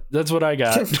 but that's what I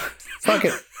got. Fuck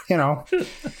it.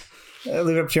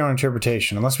 Leave it up to your own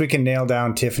interpretation. Unless we can nail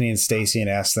down Tiffany and Stacy and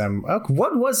ask them,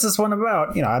 what was this one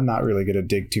about? I'm not really going to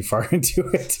dig too far into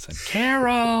it.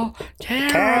 Carol. Sorry,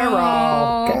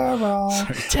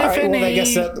 Tiffany. Right, well, I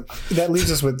guess that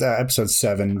leaves us with episode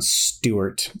 7,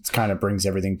 Stuart. It kind of brings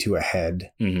everything to a head.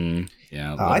 Mm-hmm.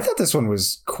 Yeah. I thought this one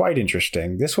was quite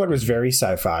interesting. This one was very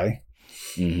sci-fi.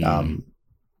 Mm-hmm.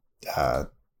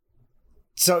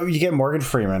 So you get Morgan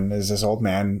Freeman as this old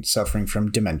man suffering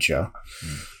from dementia.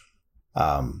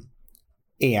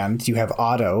 And you have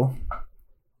Otto,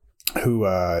 who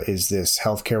is this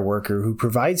healthcare worker who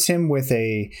provides him with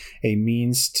a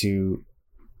means to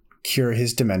cure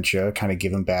his dementia, kind of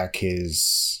give him back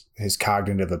his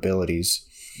cognitive abilities.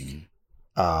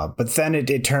 But then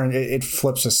it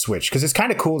flips a switch, because it's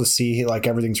kind of cool to see like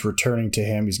everything's returning to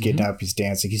him. He's getting up, he's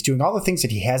dancing, he's doing all the things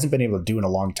that he hasn't been able to do in a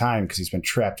long time because he's been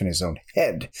trapped in his own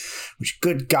head, which,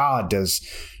 good God, does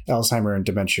Alzheimer and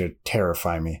dementia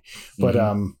terrify me. But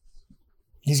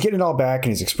he's getting it all back,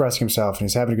 and he's expressing himself, and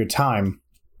he's having a good time.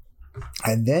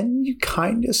 And then you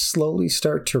kind of slowly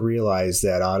start to realize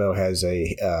that Otto has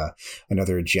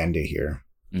another agenda here.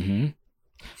 Mm-hmm.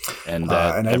 And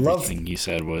that and everything he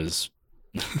said was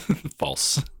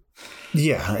false.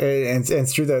 Yeah, and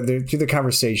through the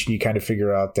conversation, you kind of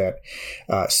figure out that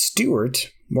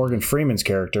Stuart, Morgan Freeman's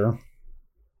character,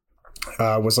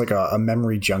 was like a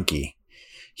memory junkie.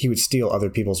 He would steal other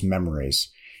people's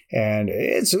memories. And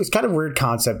it's kind of a weird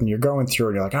concept, and you're going through it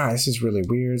and you're like, this is really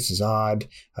weird. This is odd,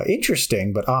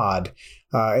 interesting, but odd.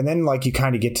 And then like you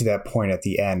kind of get to that point at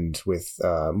the end with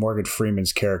Morgan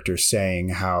Freeman's character saying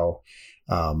how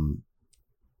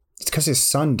it's because his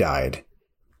son died,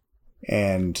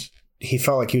 and he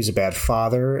felt like he was a bad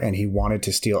father, and he wanted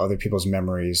to steal other people's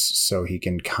memories so he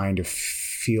can kind of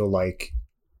feel like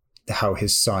how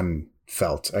his son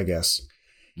felt, I guess.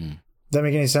 Does that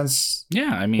make any sense?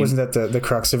 Yeah, I mean, wasn't that the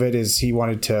crux of it? Is he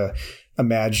wanted to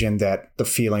imagine that the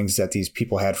feelings that these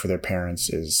people had for their parents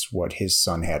is what his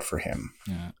son had for him.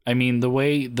 Yeah. I mean, the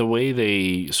way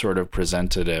they sort of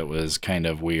presented it was kind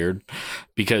of weird,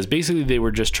 because basically they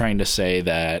were just trying to say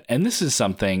that, and this is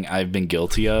something I've been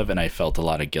guilty of and I felt a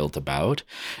lot of guilt about,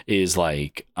 is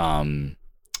like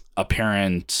a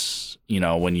parent,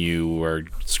 when you were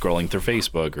scrolling through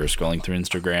Facebook or scrolling through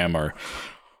Instagram or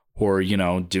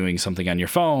doing something on your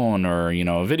phone or,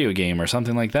 a video game or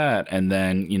something like that. And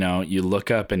then, you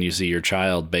look up and you see your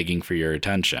child begging for your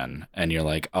attention and you're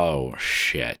like, oh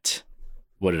shit,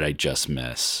 what did I just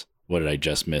miss? What did I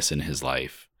just miss in his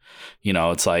life?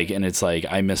 It's like,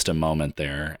 I missed a moment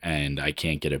there and I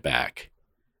can't get it back.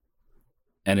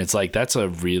 And it's like, that's a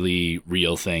really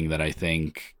real thing that I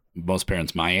think most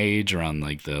parents my age, around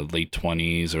like the late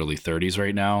 20s, early 30s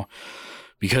right now,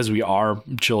 because we are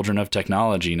children of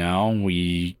technology now,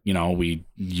 we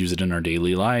use it in our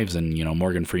daily lives. And,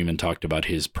 Morgan Freeman talked about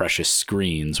his precious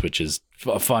screens, which is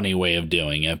a funny way of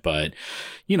doing it. But,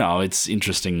 it's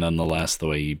interesting nonetheless, the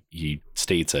way he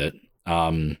states it,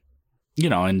 and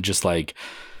just like,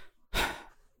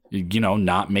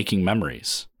 not making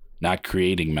memories, not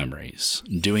creating memories,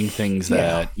 doing things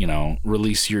that,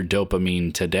 release your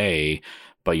dopamine today,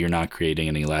 but you're not creating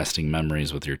any lasting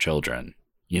memories with your children.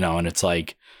 And it's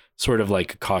like sort of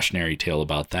like a cautionary tale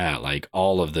about that. Like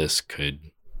all of this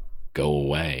could go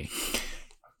away.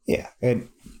 Yeah. And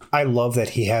I love that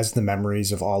he has the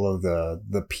memories of all of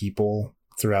the people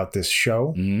throughout this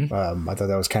show. Mm-hmm. I thought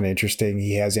that was kind of interesting.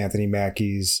 He has Anthony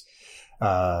Mackie's.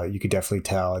 You could definitely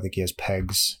tell. I think he has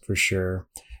Peg's for sure.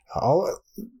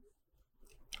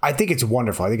 I think it's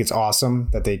wonderful. I think it's awesome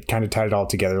that they kind of tied it all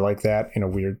together like that in a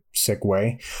weird, sick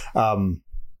way.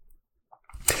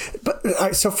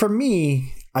 So for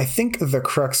me, I think the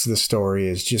crux of the story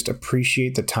is just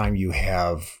appreciate the time you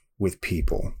have with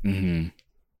people. Mm-hmm.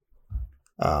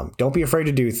 Don't be afraid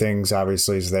to do things,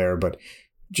 obviously, is there, but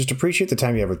just appreciate the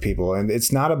time you have with people. And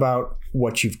it's not about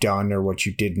what you've done or what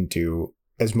you didn't do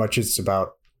as much as it's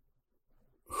about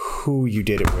who you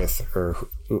did it with, or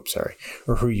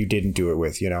who you didn't do it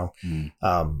with,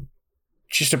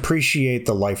 just appreciate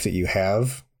the life that you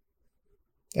have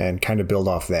and kind of build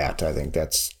off that. I think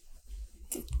that's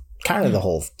kind of the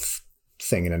whole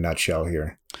thing in a nutshell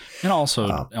here. And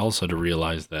also to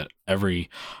realize that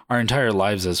our entire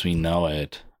lives as we know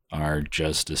it are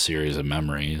just a series of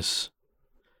memories.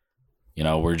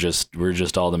 We're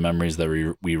just all the memories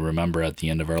that we remember at the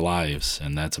end of our lives,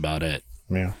 and that's about it.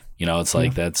 Yeah. It's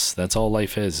like that's all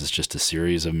life is. It's just a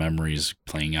series of memories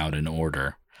playing out in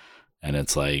order. And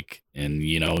it's like, and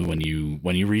when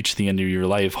you reach the end of your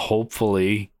life,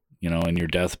 hopefully, in your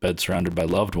deathbed surrounded by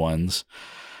loved ones,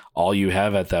 all you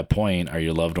have at that point are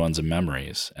your loved ones and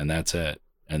memories, and that's it.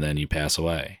 And then you pass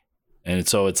away. And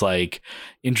so it's like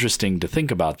interesting to think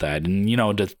about that and,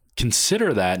 to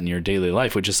consider that in your daily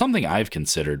life, which is something I've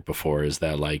considered before, is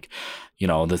that like,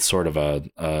 that's sort of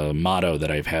a motto that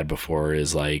I've had before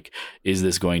is like, is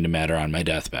this going to matter on my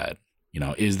deathbed?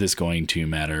 Is this going to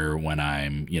matter when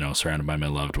I'm, surrounded by my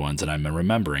loved ones and I'm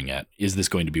remembering it? Is this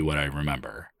going to be what I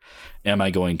remember? Am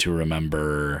I going to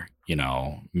remember,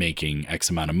 making X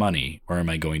amount of money? Or am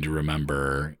I going to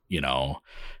remember,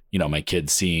 my kid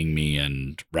seeing me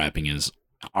and wrapping his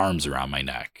arms around my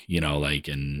neck, like,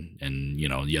 and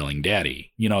yelling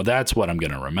daddy. That's what I'm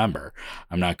going to remember.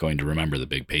 I'm not going to remember the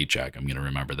big paycheck. I'm going to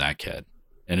remember that kid.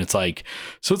 And it's like,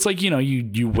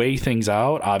 you weigh things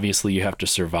out. Obviously you have to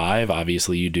survive.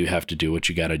 Obviously you do have to do what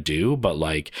you got to do. But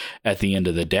like at the end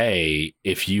of the day,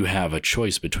 if you have a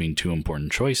choice between two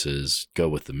important choices, go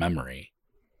with the memory,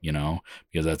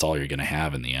 because that's all you're going to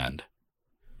have in the end.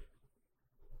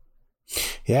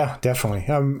 Yeah, definitely.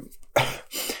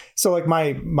 So like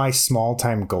my small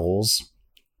time goals,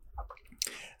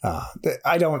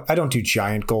 I don't do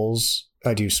giant goals.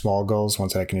 I do small goals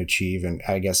ones that I can achieve, and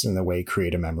I guess in a way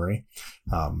create a memory.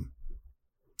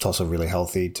 It's also really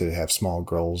healthy to have small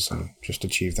goals and just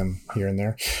achieve them here and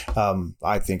there.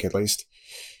 I think at least.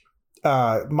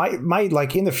 My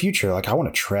like in the future, like I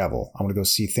want to travel. I want to go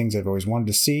see things I've always wanted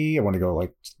to see. I want to go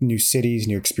like new cities,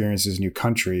 new experiences, new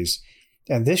countries.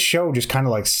 And this show just kind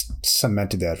of like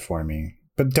cemented that for me.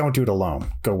 But don't do it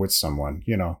alone. Go with someone,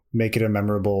 make it a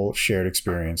memorable shared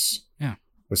experience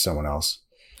with someone else.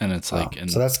 And it's like,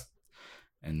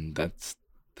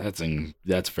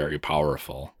 that's very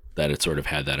powerful that it sort of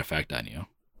had that effect on you.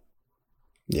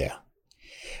 Yeah.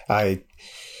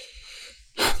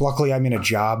 Luckily I'm in a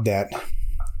job that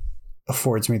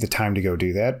affords me the time to go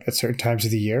do that at certain times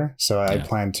of the year. So I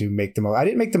plan to make the most. I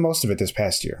didn't make the most of it this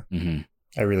past year. Mm-hmm.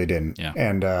 I really didn't. Yeah.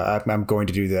 And I'm going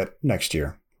to do that next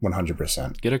year.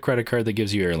 100%. Get a credit card that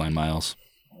gives you airline miles.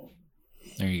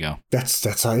 There you go. That's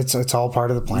it's all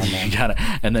part of the plan, man. You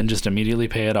gotta, and then just immediately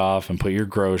pay it off and put your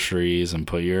groceries and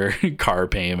put your car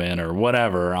payment or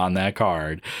whatever on that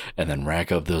card, and then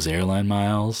rack up those airline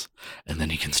miles, and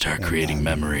then you can start creating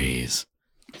memories.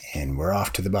 And we're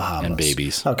off to the Bahamas. And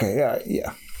babies. Okay.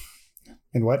 Yeah.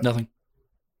 And what? Nothing.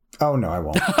 Oh no, I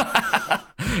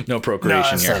won't. No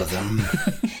procreation here. Of them.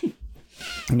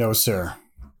 No, sir.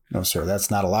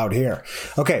 That's not allowed here.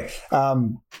 Okay.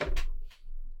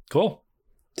 Cool.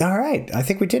 All right. I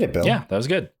think we did it, Bill. Yeah, that was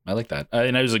good. I like that.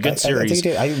 And it was a good series.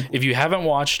 If you haven't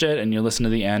watched it and you listen to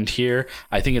the end here,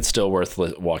 I think it's still worth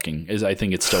watching. I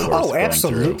think it's still worth going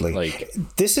absolutely. Through. Like,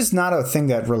 this is not a thing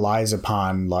that relies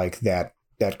upon like that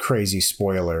crazy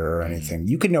spoiler or anything.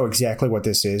 You can know exactly what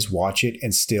this is, watch it,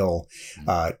 and still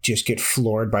just get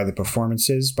floored by the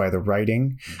performances, by the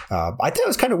writing. I thought it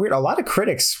was kind of weird. A lot of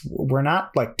critics were not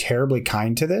like terribly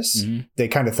kind to this. Mm-hmm. They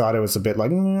kind of thought it was a bit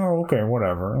like, okay,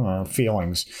 whatever,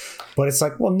 feelings. But it's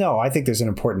like, well, no, I think there's an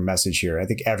important message here. I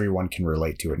think everyone can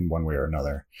relate to it in one way or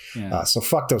another. Yeah. So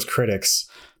fuck those critics.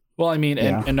 Well, I mean,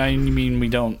 and I mean, we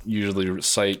don't usually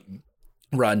cite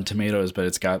Rotten Tomatoes, but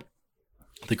it's got,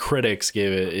 the critics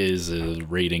gave it is a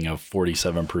rating of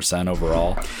 47%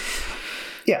 overall.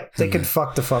 Yeah, they can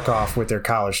fuck off with their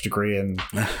college degree and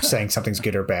saying something's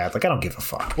good or bad. Like, I don't give a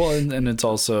fuck. Well, and it's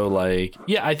also like,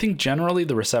 yeah, I think generally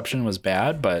the reception was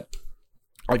bad, but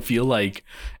I feel like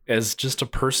as just a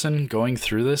person going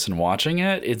through this and watching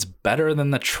it, it's better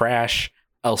than the trash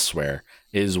elsewhere.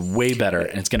 Is way better,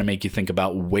 and it's going to make you think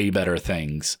about way better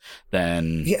things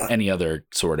than any other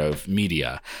sort of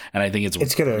media. And I think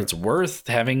it's worth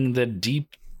having the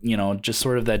deep, just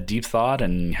sort of that deep thought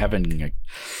and having a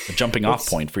jumping off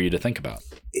point for you to think about.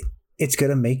 It's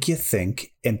going to make you think,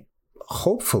 and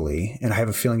hopefully, and I have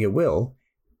a feeling it will,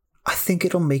 I think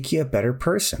it'll make you a better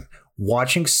person.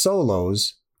 Watching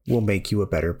Solos will make you a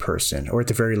better person, or at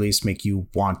the very least make you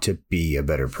want to be a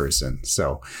better person.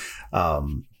 So,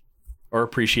 or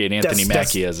appreciate Anthony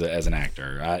Mackie as an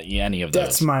actor. Any of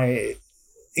those.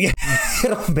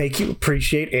 It'll make you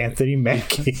appreciate Anthony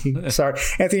Mackie. Sorry,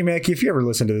 Anthony Mackie, if you ever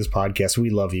listen to this podcast, we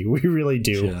love you. We really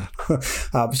do. Yeah.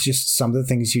 It's just some of the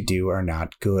things you do are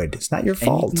not good. It's not your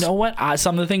fault. You know what?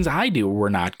 Some of the things I do were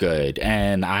not good,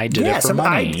 and I did it for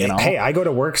money. Hey, I go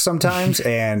to work sometimes,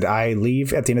 and I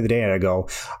leave at the end of the day, and I go,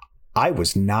 I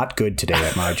was not good today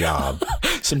at my job.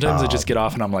 Sometimes I just get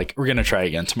off, and I'm like, we're going to try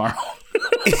again tomorrow.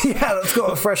 Yeah, let's go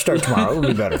a fresh start tomorrow. It'll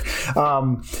be better.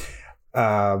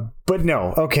 But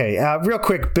no. Okay. Real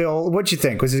quick, Bill, what'd you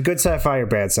think? Was it good sci-fi or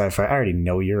bad sci-fi? I already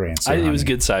know your answer. It was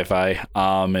good sci-fi.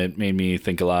 It made me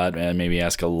think a lot and made me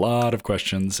ask a lot of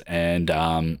questions. And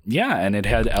and it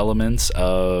had elements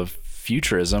of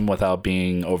futurism without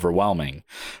being overwhelming,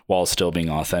 while still being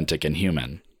authentic and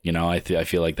human. I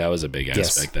feel like that was a big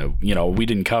aspect that, we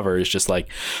didn't cover. It's just like,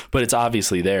 but it's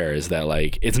obviously there is that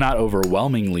like, it's not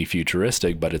overwhelmingly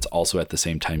futuristic, but it's also at the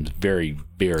same time very,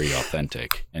 very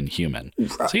authentic and human.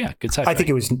 So yeah, good sci-fi. I think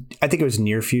it was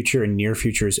near future, and near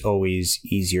future is always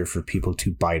easier for people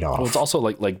to bite off. Well, it's also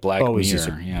like Black Mirror.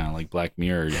 Easier. Yeah. Like Black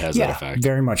Mirror has that effect.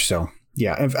 Very much so.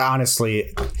 Yeah. And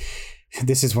honestly,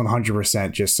 this is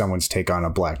 100% just someone's take on a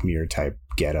Black Mirror type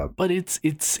getup. But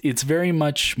it's very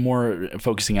much more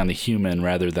focusing on the human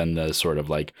rather than the sort of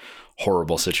like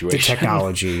horrible situation. The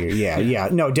technology, yeah,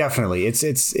 no, definitely.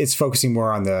 It's focusing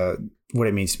more on what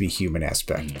it means to be human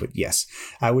aspect. But yes,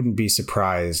 I wouldn't be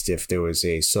surprised if there was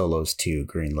a Solos 2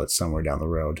 greenlit somewhere down the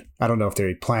road. I don't know if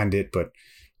they planned it, but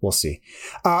we'll see.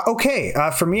 Okay,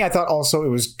 for me, I thought also it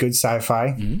was good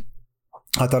sci-fi.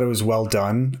 I thought it was well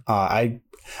done. I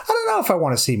don't know if I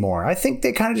want to see more. I think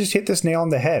they kind of just hit this nail on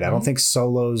the head. I don't think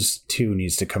Solos 2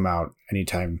 needs to come out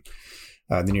anytime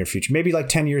in the near future. Maybe like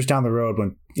 10 years down the road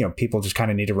when people just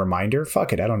kind of need a reminder.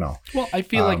 Fuck it, I don't know. Well, I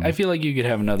feel like you could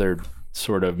have another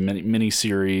sort of mini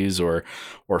series or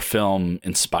film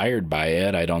inspired by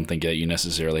it. I don't think that you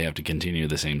necessarily have to continue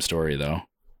the same story though.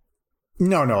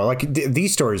 No, like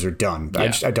these stories are done.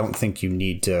 Yeah. I don't think you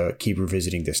need to keep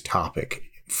revisiting this topic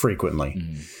frequently.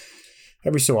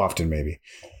 Every so often, maybe.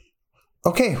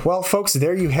 Okay, well, folks,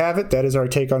 there you have it. That is our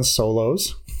take on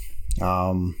Solos.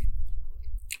 I'm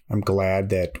glad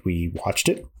that we watched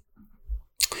it.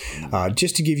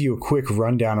 Just to give you a quick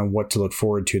rundown on what to look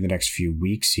forward to in the next few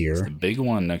weeks here. It's the big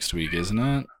one next week, isn't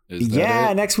it?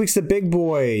 Next week's the big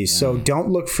boy. Yeah. So don't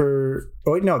look for...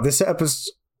 Oh, wait, no,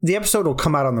 the episode will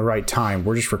come out on the right time.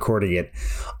 We're just recording it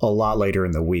a lot later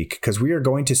in the week because we are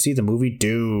going to see the movie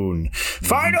Dune.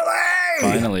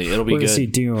 Finally, it'll be good. See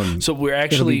Dune. So we're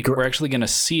actually going to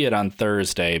see it on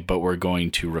Thursday, but we're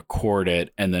going to record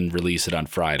it and then release it on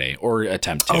Friday, or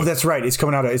attempt to. Oh, that's right. It's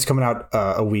coming out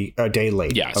a day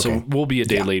late. Yeah, okay. So we'll be a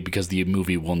day late because the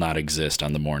movie will not exist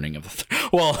on the morning of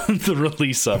the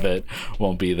release of it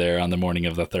won't be there on the morning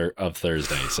of of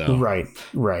Thursday. So right.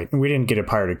 We didn't get a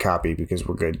pirated copy because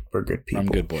we're good people. I'm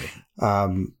a good boy.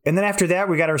 And then after that,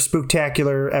 we got our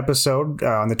spooktacular episode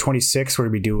on the 26th. We're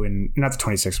going to be doing, not the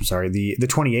 26th, I'm sorry, the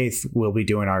 28th, we'll be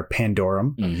doing our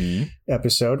Pandorum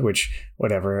episode, which,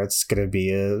 whatever, it's going to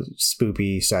be a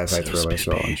spoopy sci-fi thriller,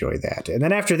 so I'll enjoy that. And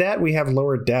then after that, we have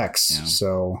Lower Decks. Yeah.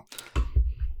 So,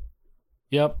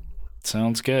 yep,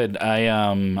 sounds good.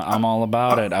 I'm all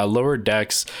about it. Lower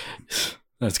Decks,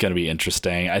 that's going to be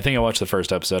interesting. I think I watched the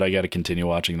first episode. I got to continue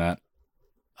watching that.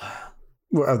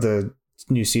 Of the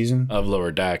new season of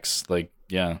Lower Decks, the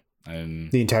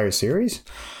entire series.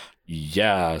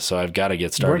 Yeah, so I've got to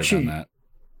get started on that.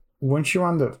 Weren't you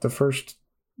on the first?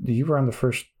 You were on the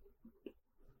first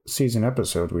season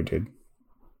episode we did.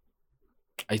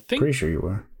 I think. Pretty sure you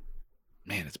were.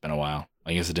 Man, it's been a while.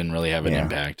 I guess it didn't really have an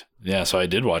impact. Yeah, so I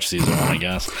did watch season 1, I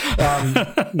guess.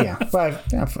 Yeah, but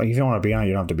if you don't want to be on it,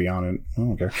 you don't have to be on it. I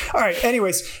don't care. All right.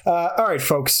 Anyways, all right,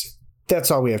 folks.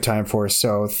 That's all we have time for.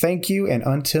 So thank you, and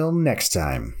until next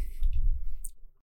time.